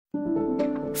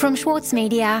From Schwartz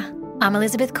Media, I'm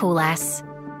Elizabeth Coulas.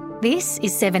 This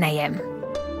is 7am.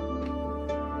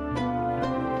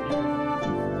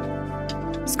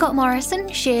 Scott Morrison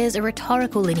shares a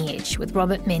rhetorical lineage with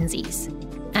Robert Menzies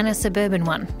and a suburban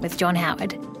one with John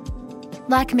Howard.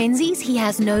 Like Menzies, he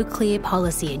has no clear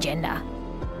policy agenda.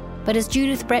 But as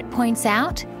Judith Brett points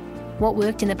out, what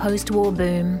worked in the post-war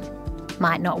boom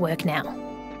might not work now.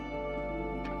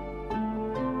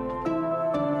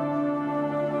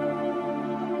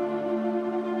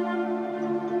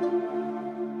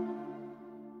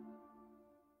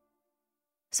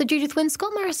 So Judith, when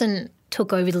Scott Morrison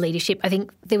took over the leadership, I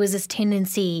think there was this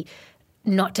tendency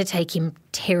not to take him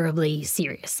terribly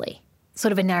seriously.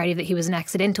 Sort of a narrative that he was an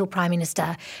accidental Prime Minister,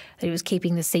 that he was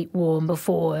keeping the seat warm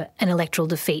before an electoral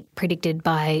defeat predicted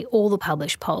by all the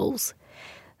published polls.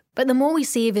 But the more we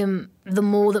see of him, the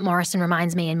more that Morrison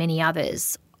reminds me and many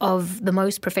others of the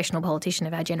most professional politician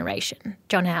of our generation,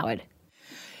 John Howard.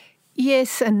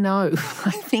 Yes and no,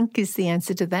 I think is the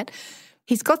answer to that.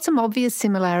 He's got some obvious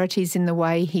similarities in the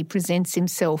way he presents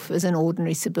himself as an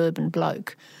ordinary suburban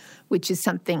bloke, which is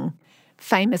something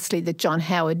famously that John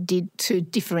Howard did to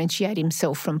differentiate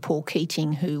himself from Paul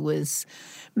Keating, who was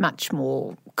much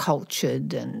more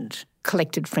cultured and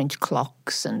collected French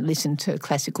clocks and listened to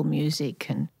classical music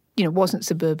and, wasn't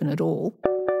suburban at all.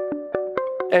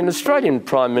 And Australian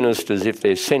Prime Ministers, if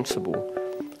they're sensible,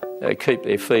 they keep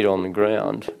their feet on the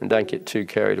ground and don't get too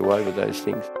carried away with those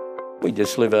things. We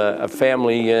just live a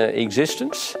family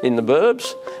existence in the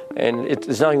burbs, and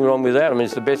there's nothing wrong with that. I mean,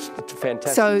 it's the best, it's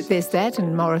fantastic. So there's that,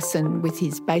 and Morrison with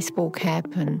his baseball cap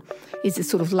and is a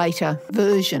sort of later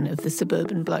version of the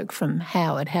suburban bloke from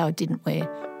Howard. Howard didn't wear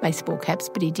baseball caps,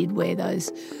 but he did wear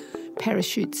those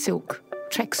parachute silk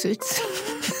tracksuits.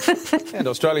 And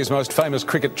Australia's most famous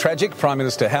cricket tragic, Prime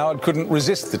Minister Howard, couldn't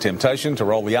resist the temptation to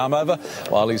roll the arm over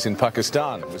while he's in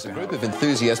Pakistan. A group of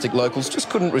enthusiastic locals just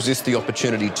couldn't resist the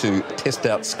opportunity to test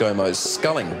out ScoMo's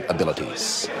sculling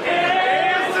abilities.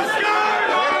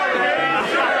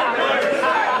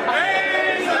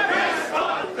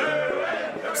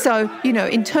 So,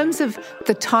 in terms of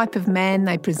the type of man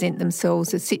they present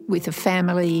themselves as, sit with a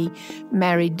family,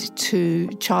 married to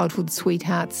childhood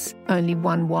sweethearts, only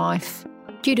one wife.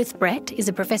 Judith Brett is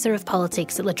a professor of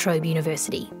politics at La Trobe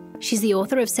University. She's the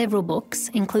author of several books,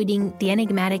 including The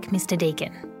Enigmatic Mr.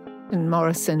 Deakin. And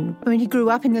Morrison, he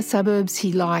grew up in the suburbs.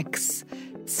 He likes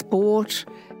sport.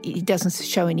 He doesn't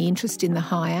show any interest in the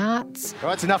high arts. All right,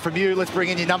 that's enough from you. Let's bring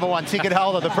in your number one ticket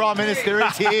holder. The Prime Minister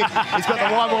is here. He's got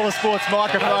the Wine Sports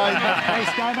microphone.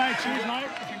 Let's go, mate. Cheers, mate.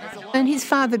 And his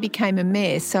father became a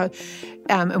mayor,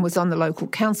 and was on the local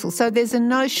council. So there's a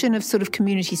notion of sort of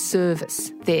community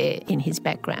service there in his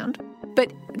background.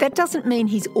 But that doesn't mean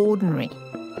he's ordinary.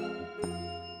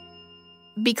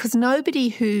 Because nobody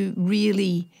who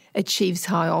really achieves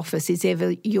high office is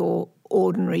ever your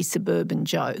ordinary suburban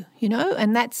Joe,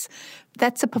 and that's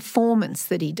a performance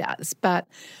that he does. But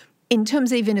in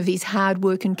terms even of his hard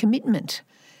work and commitment,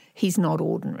 he's not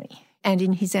ordinary. And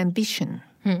in his ambition.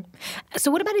 So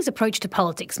what about his approach to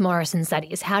politics, Morrison's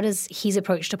that is? How does his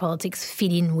approach to politics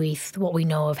fit in with what we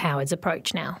know of Howard's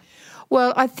approach now?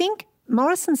 Well, I think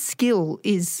Morrison's skill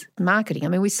is marketing.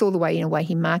 We saw the way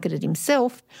he marketed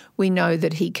himself. We know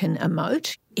that he can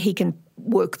emote. He can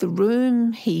work the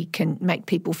room. He can make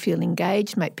people feel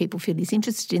engaged, make people feel he's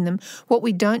interested in them. What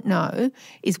we don't know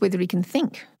is whether he can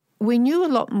think. We knew a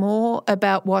lot more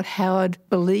about what Howard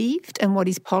believed and what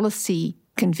his policy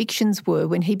convictions were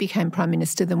when he became Prime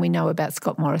Minister than we know about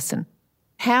Scott Morrison.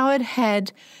 Howard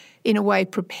had, in a way,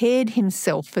 prepared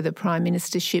himself for the Prime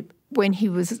Ministership when he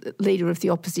was Leader of the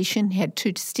Opposition. He had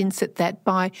 2 stints at that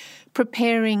by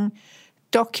preparing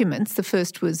documents. The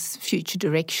first was Future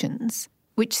Directions,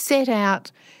 which set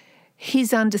out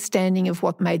his understanding of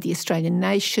what made the Australian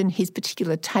nation, his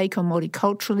particular take on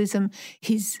multiculturalism,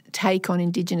 his take on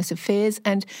Indigenous affairs.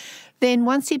 And then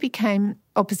once he became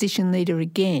opposition leader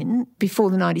again, before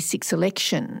the 96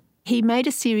 election, he made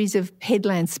a series of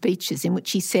headland speeches in which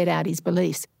he set out his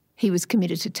beliefs. He was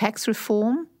committed to tax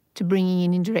reform, to bringing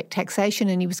in indirect taxation,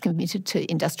 and he was committed to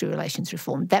industrial relations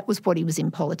reform. That was what he was in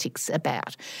politics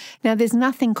about. Now, there's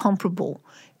nothing comparable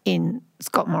in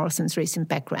Scott Morrison's recent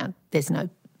background. There's no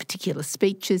particular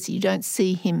speeches. You don't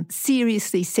see him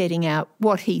seriously setting out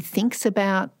what he thinks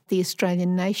about the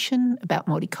Australian nation, about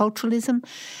multiculturalism,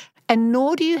 and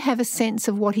nor do you have a sense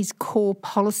of what his core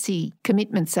policy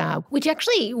commitments are. Which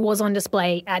actually was on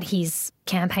display at his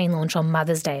campaign launch on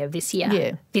Mother's Day of this year.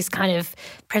 Yeah. This kind of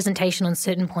presentation on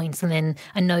certain points and then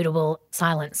a notable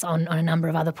silence on a number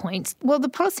of other points. Well, the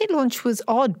policy launch was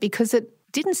odd because it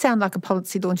didn't sound like a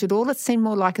policy launch at all. It seemed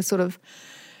more like a sort of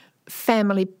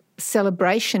family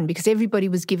celebration because everybody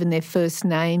was given their first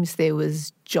names. There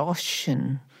was Josh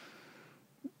and,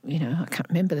 I can't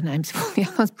remember the names of all the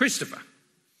others. Christopher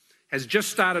has just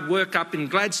started work up in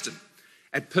Gladstone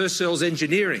at Purcell's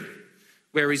Engineering,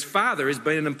 where his father has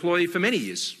been an employee for many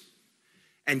years.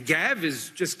 And Gav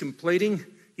is just completing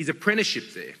his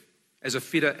apprenticeship there as a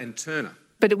fitter and turner.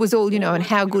 But it was all, and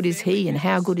how good is he and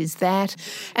how good is that?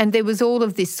 And there was all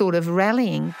of this sort of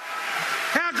rallying.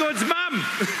 How good's Mum?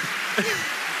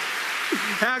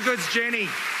 How good's Jenny?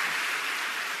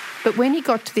 But when he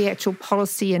got to the actual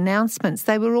policy announcements,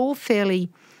 they were all fairly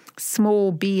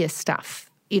small beer stuff,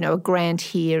 a grant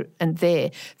here and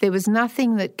there. There was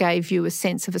nothing that gave you a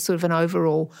sense of a sort of an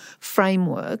overall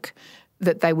framework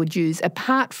that they would use,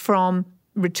 apart from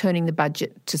returning the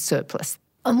budget to surplus.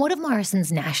 And what of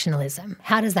Morrison's nationalism?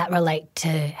 How does that relate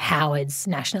to Howard's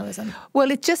nationalism? Well,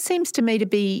 it just seems to me to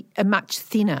be a much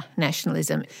thinner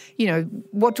nationalism.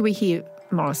 What do we hear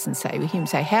Morrison say? We hear him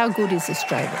say, how good is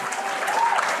Australia?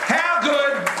 How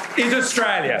good is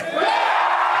Australia?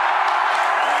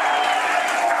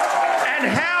 And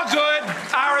how good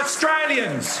are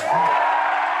Australians?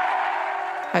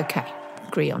 Okay,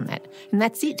 agree on that. And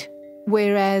that's it.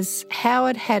 Whereas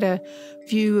Howard had a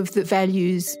view of the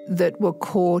values that were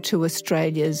core to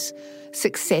Australia's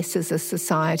success as a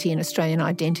society and Australian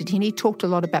identity. And he talked a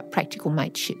lot about practical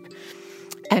mateship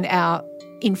and our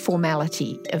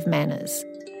informality of manners.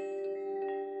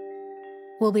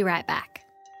 We'll be right back.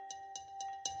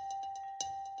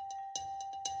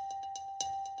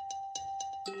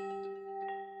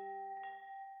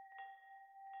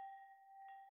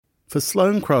 For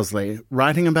Sloane Crosley,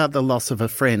 writing about the loss of a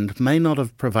friend may not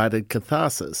have provided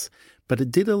catharsis, but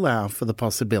it did allow for the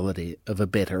possibility of a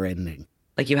better ending.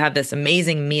 Like you have this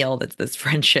amazing meal that's this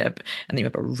friendship, and then you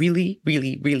have a really,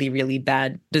 really, really, really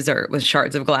bad dessert with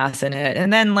shards of glass in it.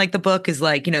 And then the book is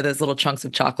those little chunks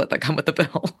of chocolate that come with the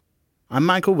bill. I'm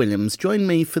Michael Williams. Join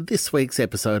me for this week's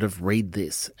episode of Read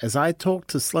This as I talk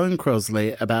to Sloane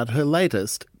Crosley about her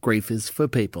latest, Grief is for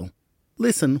People.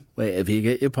 Listen wherever you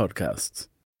get your podcasts.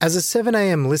 As a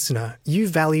 7am listener, you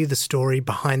value the story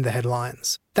behind the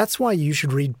headlines. That's why you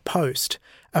should read Post,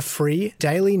 a free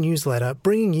daily newsletter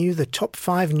bringing you the top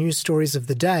 5 news stories of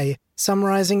the day,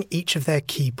 summarising each of their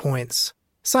key points.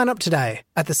 Sign up today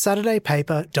at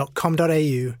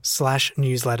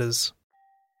thesaturdaypaper.com.au/newsletters.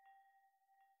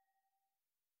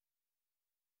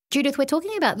 Judith, we're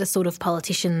talking about the sort of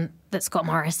politician that Scott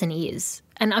Morrison is,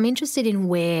 and I'm interested in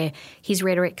where his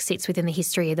rhetoric sits within the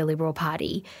history of the Liberal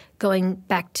Party, going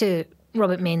back to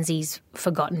Robert Menzies'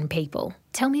 Forgotten People.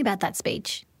 Tell me about that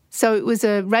speech. So it was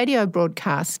a radio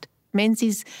broadcast.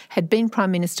 Menzies had been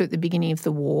Prime Minister at the beginning of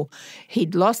the war.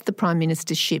 He'd lost the Prime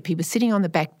Ministership. He was sitting on the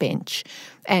back bench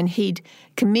and he'd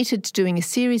committed to doing a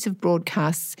series of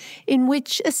broadcasts in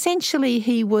which essentially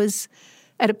he was,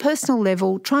 at a personal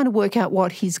level, trying to work out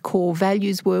what his core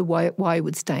values were, why he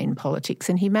would stay in politics.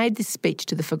 And he made this speech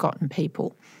to the Forgotten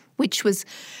People, which was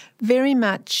very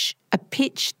much a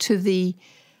pitch to the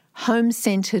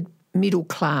home-centred middle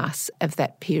class of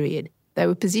that period. They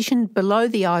were positioned below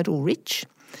the idle rich.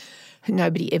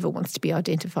 Nobody ever wants to be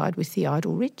identified with the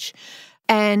idle rich.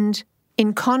 And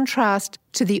in contrast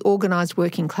to the organised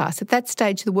working class. At that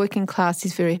stage, the working class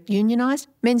is very unionised.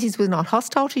 Menzies was not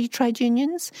hostile to trade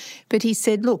unions, but he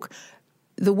said, look,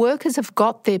 the workers have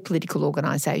got their political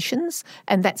organisations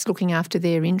and that's looking after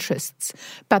their interests.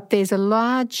 But there's a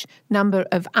large number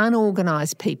of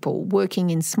unorganised people working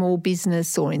in small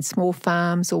business or in small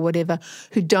farms or whatever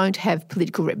who don't have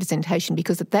political representation,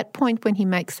 because at that point when he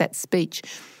makes that speech,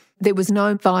 there was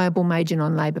no viable major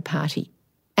non-Labor party.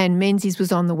 And Menzies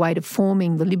was on the way to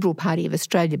forming the Liberal Party of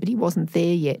Australia, but he wasn't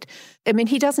there yet. I mean,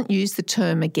 he doesn't use the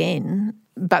term again,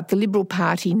 but the Liberal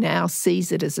Party now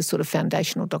sees it as a sort of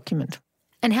foundational document.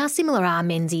 And how similar are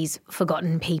Menzies'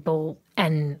 Forgotten People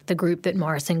and the group that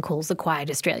Morrison calls the Quiet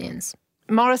Australians?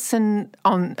 Morrison,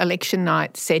 on election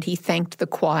night, said he thanked the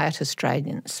quiet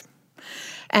Australians.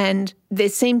 And there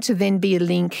seemed to then be a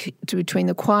link between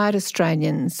the Quiet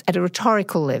Australians at a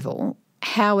rhetorical level,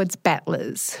 Howard's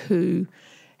battlers, who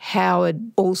Howard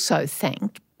also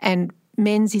thanked, and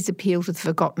Menzies' appeal to the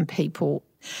Forgotten People.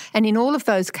 And in all of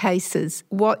those cases,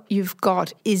 what you've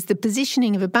got is the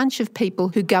positioning of a bunch of people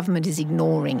who government is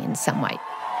ignoring in some way.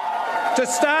 To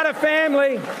start a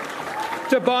family,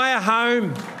 to buy a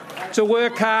home, to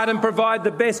work hard and provide the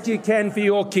best you can for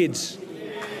your kids,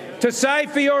 to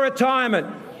save for your retirement,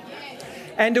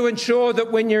 and to ensure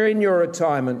that when you're in your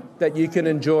retirement that you can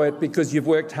enjoy it because you've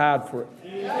worked hard for it.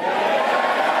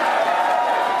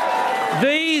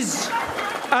 These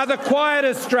are the quiet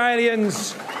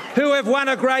Australians who have won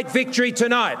a great victory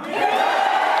tonight.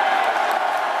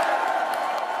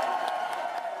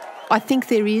 I think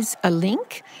there is a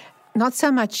link, not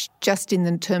so much just in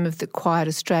the term of the quiet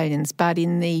Australians, but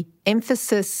in the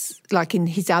emphasis, like in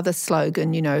his other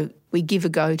slogan, you know, we give a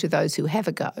go to those who have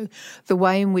a go, the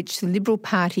way in which the Liberal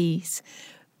Party's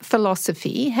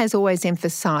philosophy has always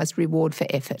emphasised reward for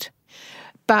effort.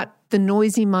 But the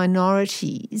noisy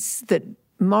minorities that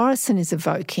Morrison is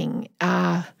evoking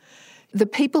are the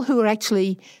people who are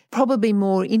actually probably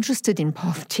more interested in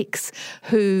politics,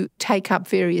 who take up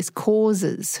various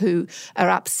causes, who are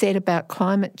upset about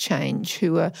climate change,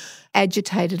 who are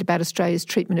agitated about Australia's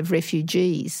treatment of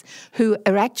refugees, who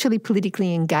are actually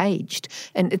politically engaged.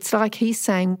 And it's like he's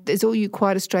saying, there's all you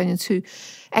quiet Australians who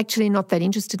actually not that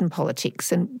interested in politics,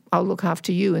 and I'll look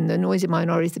after you, and the noisy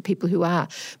minorities, the people who are.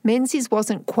 Menzies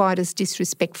wasn't quite as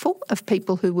disrespectful of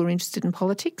people who were interested in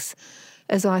politics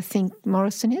as I think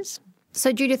Morrison is.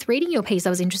 So, Judith, reading your piece, I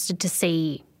was interested to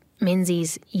see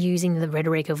Menzies using the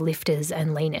rhetoric of lifters and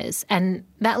leaners, and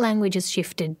that language has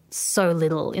shifted so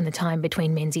little in the time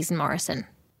between Menzies and Morrison.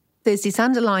 There's this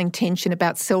underlying tension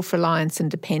about self-reliance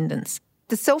and dependence.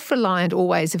 The self-reliant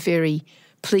always are very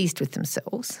pleased with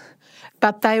themselves,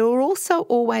 but they are also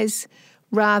always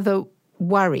rather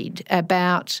worried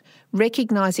about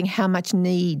recognising how much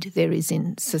need there is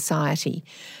in society.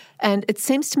 And it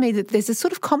seems to me that there's a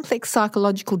sort of complex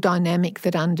psychological dynamic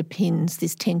that underpins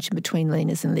this tension between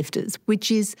leaners and lifters, which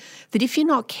is that if you're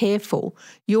not careful,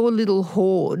 your little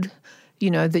hoard, you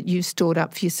know, that you've stored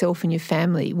up for yourself and your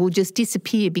family will just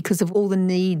disappear because of all the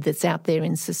need that's out there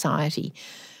in society.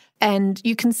 And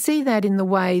you can see that in the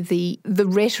way the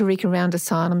rhetoric around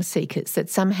asylum seekers, that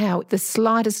somehow the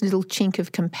slightest little chink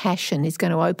of compassion is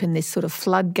going to open this sort of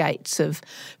floodgates of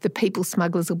the people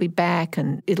smugglers will be back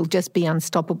and it'll just be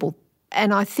unstoppable.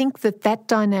 And I think that that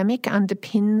dynamic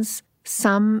underpins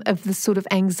some of the sort of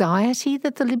anxiety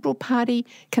that the Liberal Party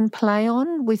can play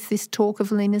on with this talk of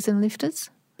leaners and lifters.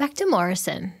 Back to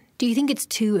Morrison. Do you think it's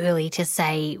too early to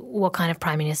say what kind of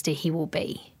Prime Minister he will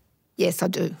be? Yes, I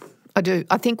do.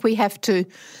 I think we have to,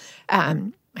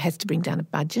 has to bring down a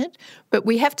budget, but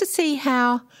we have to see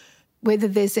whether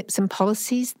there's some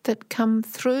policies that come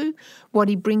through, what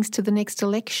he brings to the next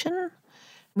election.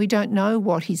 We don't know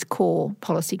what his core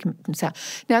policy commitments are.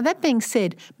 Now, that being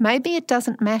said, maybe it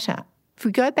doesn't matter. If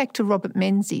we go back to Robert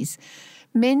Menzies,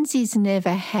 Menzies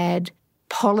never had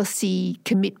policy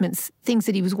commitments, things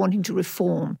that he was wanting to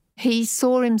reform. He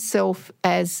saw himself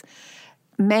as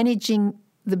managing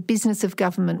the business of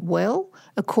government well,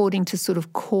 according to sort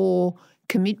of core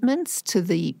commitments to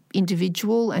the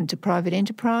individual and to private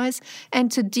enterprise,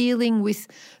 and to dealing with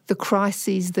the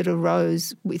crises that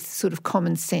arose with sort of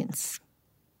common sense.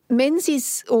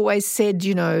 Menzies always said,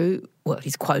 you know, well,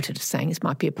 he's quoted as saying, this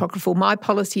might be apocryphal, my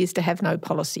policy is to have no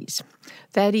policies.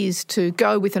 That is to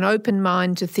go with an open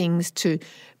mind to things, to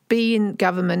be in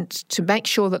government, to make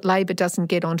sure that Labor doesn't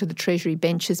get onto the Treasury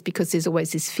benches because there's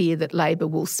always this fear that Labor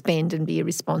will spend and be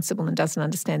irresponsible and doesn't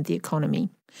understand the economy.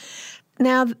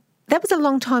 Now, that was a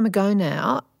long time ago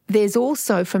now. There's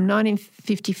also, from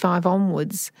 1955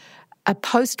 onwards, a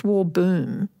post-war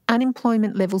boom.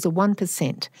 Unemployment levels are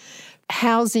 1%.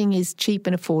 Housing is cheap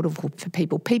and affordable for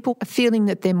people. People are feeling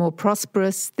that they're more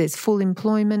prosperous, there's full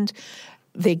employment,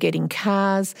 they're getting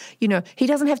cars. You know, he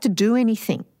doesn't have to do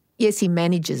anything. Yes, he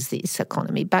manages this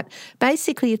economy, but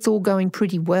basically it's all going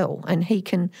pretty well and he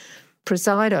can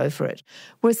preside over it.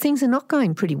 Whereas things are not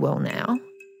going pretty well now.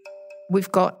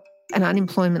 We've got an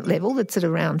unemployment level that's at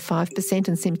around 5%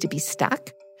 and seems to be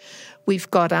stuck. We've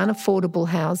got unaffordable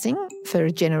housing for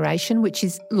a generation, which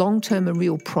is long-term a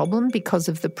real problem because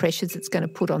of the pressures it's going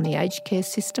to put on the aged care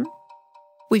system.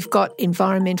 We've got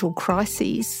environmental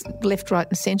crises, left, right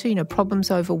and centre, you know, problems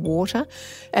over water.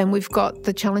 And we've got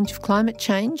the challenge of climate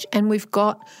change, and we've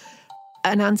got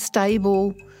an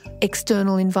unstable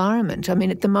external environment. I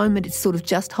mean, at the moment it's sort of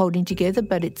just holding together,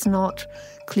 but it's not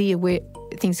clear where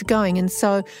things are going. And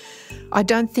so I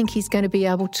don't think he's going to be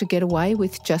able to get away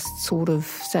with just sort of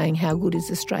saying how good is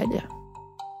Australia.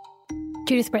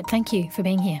 Judith Brett, thank you for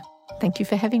being here. Thank you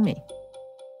for having me.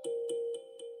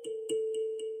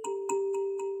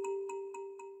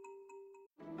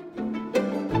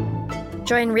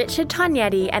 Join Richard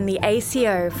Tognetti and the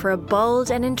ACO for a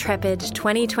bold and intrepid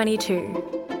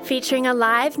 2022. Featuring a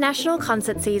live national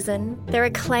concert season, their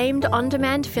acclaimed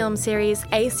on-demand film series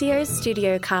ACO's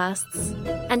Studio Casts,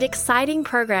 and exciting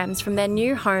programs from their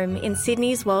new home in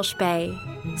Sydney's Walsh Bay.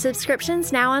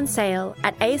 Subscriptions now on sale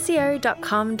at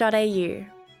aco.com.au.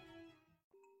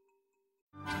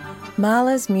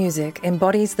 Mahler's music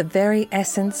embodies the very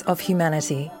essence of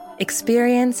humanity.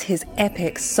 Experience his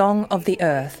epic Song of the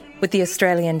Earth, with the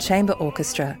Australian Chamber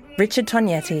Orchestra, Richard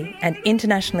Tognetti, and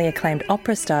internationally acclaimed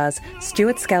opera stars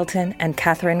Stuart Skelton and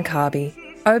Catherine Carby.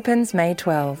 Opens May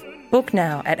 12. Book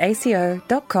now at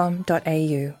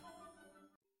aco.com.au.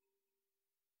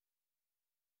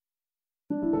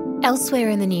 Elsewhere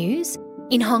in the news,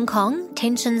 in Hong Kong,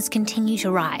 tensions continue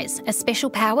to rise as special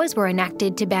powers were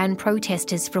enacted to ban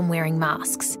protesters from wearing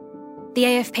masks. The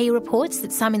AFP reports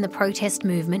that some in the protest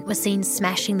movement were seen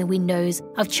smashing the windows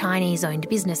of Chinese-owned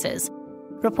businesses.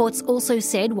 Reports also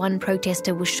said one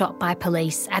protester was shot by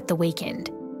police at the weekend.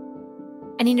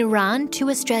 And in Iran, 2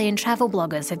 Australian travel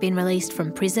bloggers have been released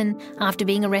from prison after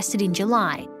being arrested in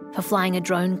July for flying a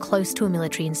drone close to a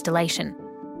military installation.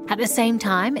 At the same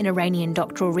time, an Iranian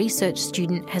doctoral research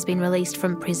student has been released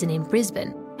from prison in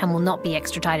Brisbane and will not be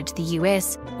extradited to the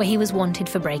US, where he was wanted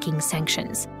for breaking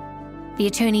sanctions. The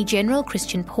Attorney General,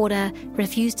 Christian Porter,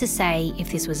 refused to say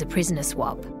if this was a prisoner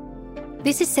swap.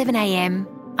 This is 7am.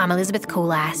 I'm Elizabeth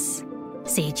Coulas.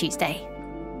 See you Tuesday.